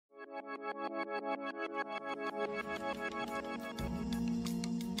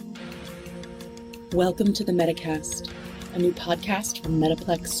Welcome to the Metacast, a new podcast from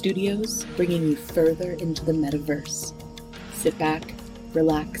Metaplex Studios, bringing you further into the metaverse. Sit back,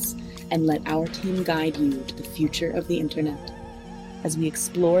 relax, and let our team guide you to the future of the internet as we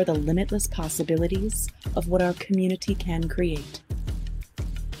explore the limitless possibilities of what our community can create.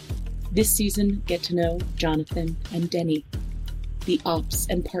 This season, get to know Jonathan and Denny, the ops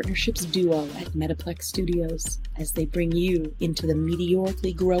and partnerships duo at Metaplex Studios, as they bring you into the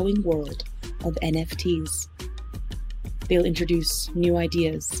meteorically growing world of NFTs. They'll introduce new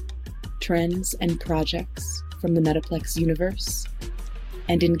ideas, trends, and projects from the Metaplex universe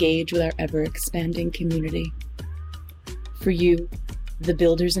and engage with our ever-expanding community. For you, the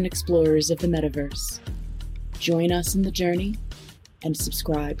builders and explorers of the metaverse, join us in the journey and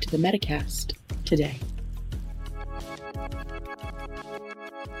subscribe to the Metacast today.